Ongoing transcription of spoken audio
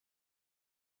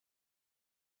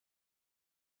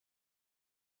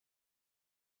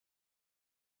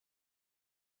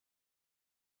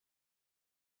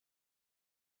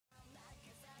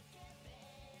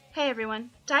Hey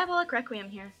everyone, Diabolik Requiem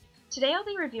here. Today I'll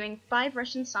be reviewing 5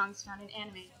 Russian songs found in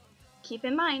anime. Keep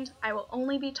in mind, I will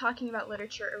only be talking about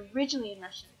literature originally in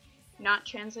Russian, not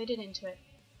translated into it.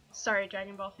 Sorry,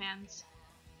 Dragon Ball fans.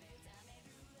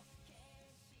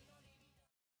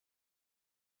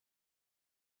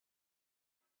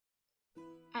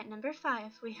 At number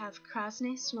 5, we have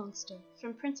Krasny Monster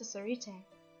from Princess Arite.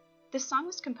 This song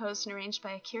was composed and arranged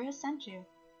by Akira Senju,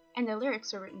 and the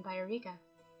lyrics were written by Ariga.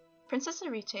 Princess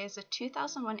Arite is a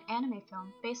 2001 anime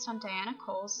film based on Diana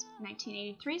Cole's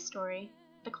 1983 story,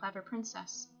 The Clever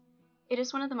Princess. It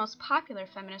is one of the most popular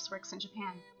feminist works in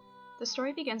Japan. The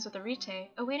story begins with Arite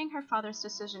awaiting her father's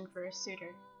decision for her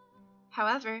suitor.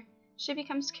 However, she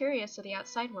becomes curious of the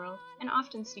outside world and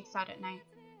often sneaks out at night.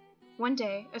 One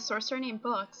day, a sorcerer named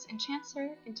Books enchants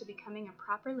her into becoming a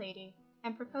proper lady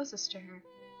and proposes to her.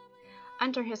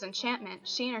 Under his enchantment,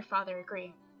 she and her father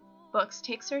agree. Books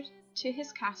takes her to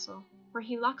his castle, where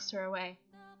he locks her away,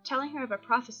 telling her of a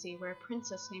prophecy where a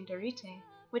princess named Arite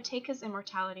would take his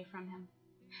immortality from him.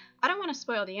 I don't want to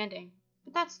spoil the ending,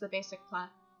 but that's the basic plot.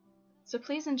 So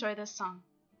please enjoy this song.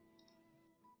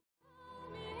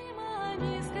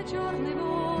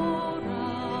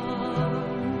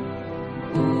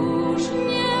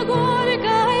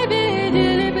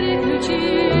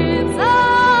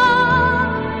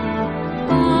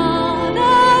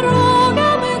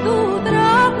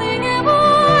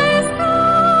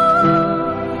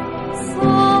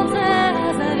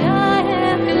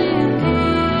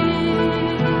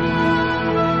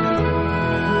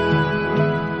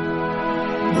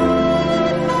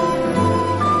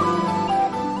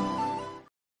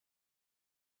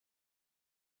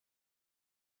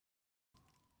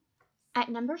 At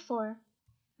number 4,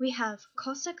 we have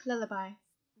Cossack Lullaby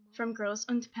from Girls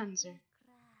und Panzer.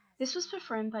 This was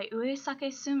performed by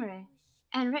Uesake Sumire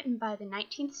and written by the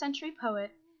 19th century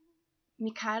poet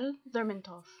Mikhail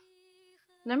Lermontov.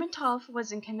 Lermontov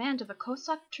was in command of a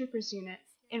Cossack troopers unit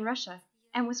in Russia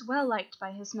and was well liked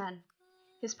by his men.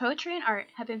 His poetry and art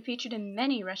have been featured in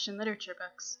many Russian literature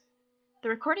books. The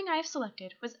recording I have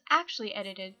selected was actually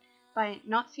edited by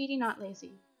Not Feedy Not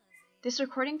Lazy. This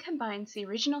recording combines the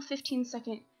original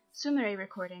 15-second Sumire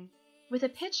recording with a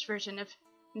pitched version of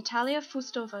Natalia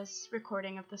Fustova's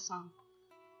recording of the song.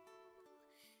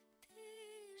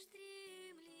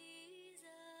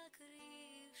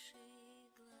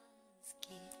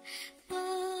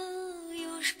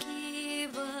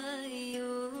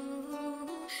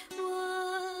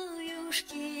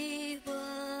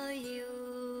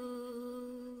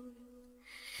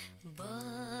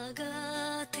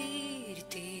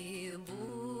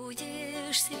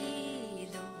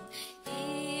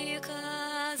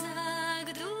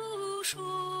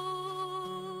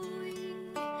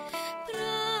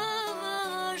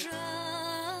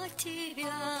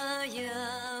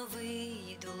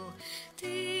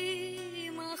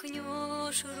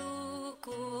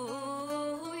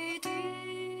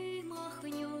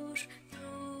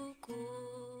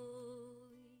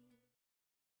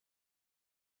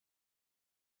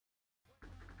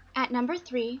 At number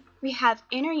 3, we have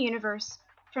Inner Universe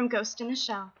from Ghost in the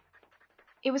Shell.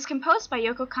 It was composed by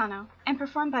Yoko Kanno and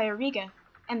performed by Ariga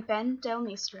and Ben Del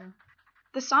Nistro.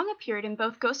 The song appeared in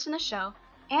both Ghost in the Shell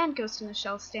and Ghost in the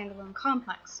Shell Standalone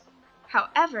Complex.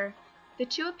 However, the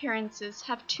two appearances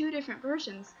have two different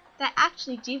versions that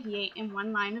actually deviate in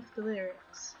one line of the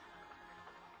lyrics.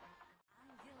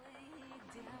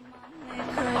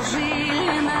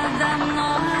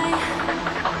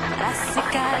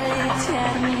 Рассекали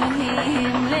тернии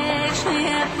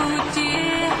Млечные пути,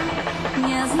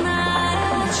 не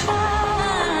знаю, что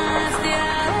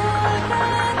сделать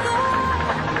потом,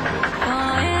 но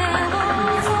его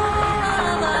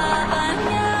слова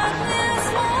понятны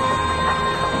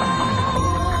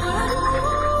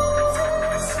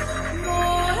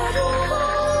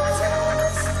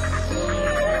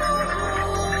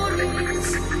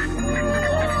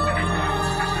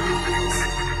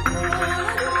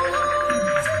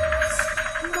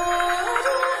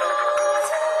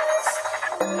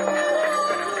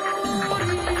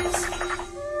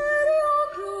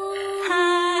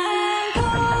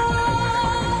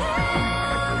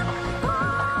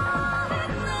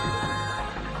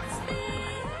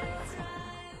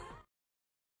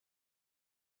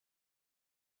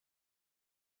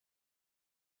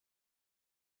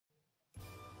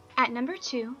At number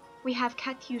 2, we have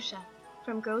Katyusha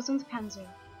from Girls und Panzer.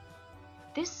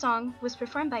 This song was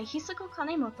performed by Hisako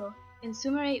Kanemoto in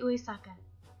Sumire Uesaka.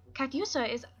 Katyusha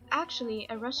is actually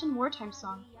a Russian wartime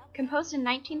song composed in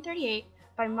 1938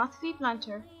 by Matvey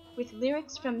Blanter with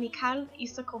lyrics from Mikhail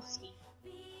Isakovsky.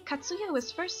 Katsuya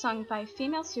was first sung by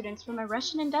female students from a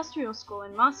Russian industrial school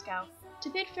in Moscow to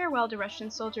bid farewell to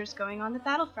Russian soldiers going on the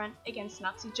battlefront against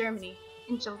Nazi Germany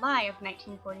in July of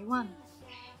 1941.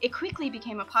 It quickly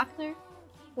became a popular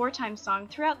wartime song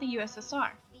throughout the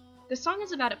USSR. The song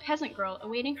is about a peasant girl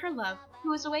awaiting her love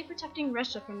who is away protecting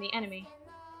Russia from the enemy.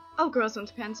 Oh, Girls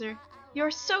und Panzer,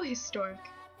 you're so historic.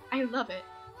 I love it.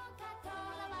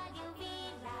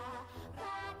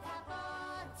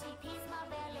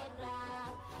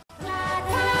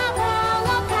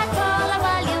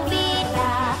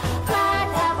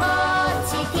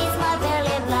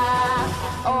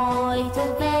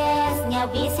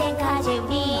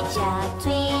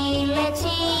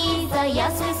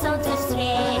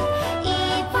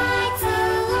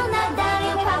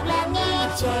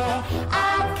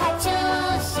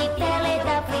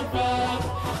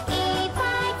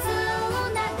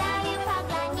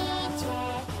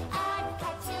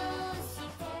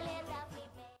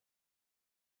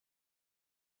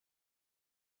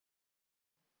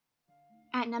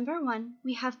 At number 1,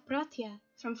 we have Bratya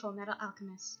from Fullmetal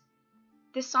Alchemist.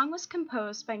 This song was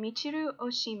composed by Michiru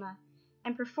Oshima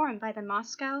and performed by the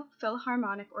Moscow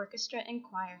Philharmonic Orchestra and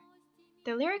Choir.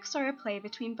 The lyrics are a play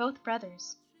between both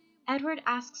brothers. Edward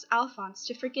asks Alphonse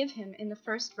to forgive him in the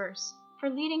first verse for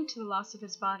leading to the loss of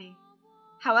his body.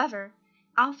 However,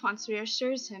 Alphonse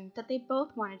reassures him that they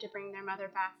both wanted to bring their mother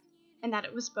back and that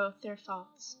it was both their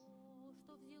faults.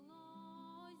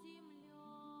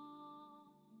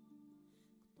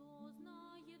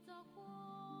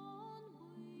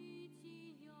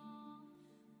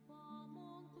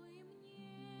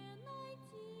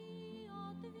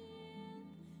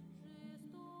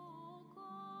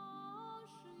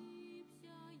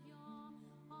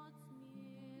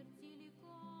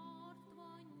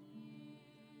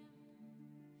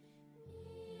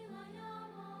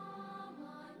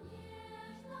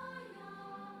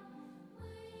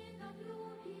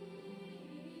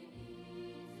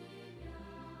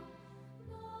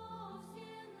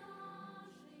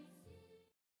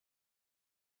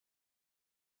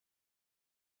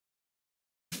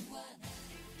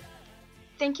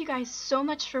 Thank you guys so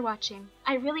much for watching.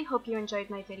 I really hope you enjoyed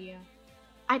my video.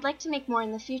 I'd like to make more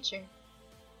in the future.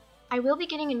 I will be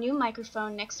getting a new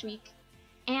microphone next week,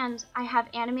 and I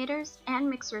have animators and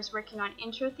mixers working on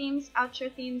intro themes,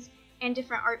 outro themes, and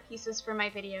different art pieces for my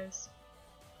videos.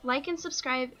 Like and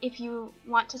subscribe if you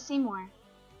want to see more.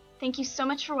 Thank you so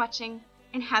much for watching,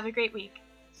 and have a great week.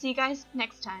 See you guys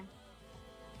next time.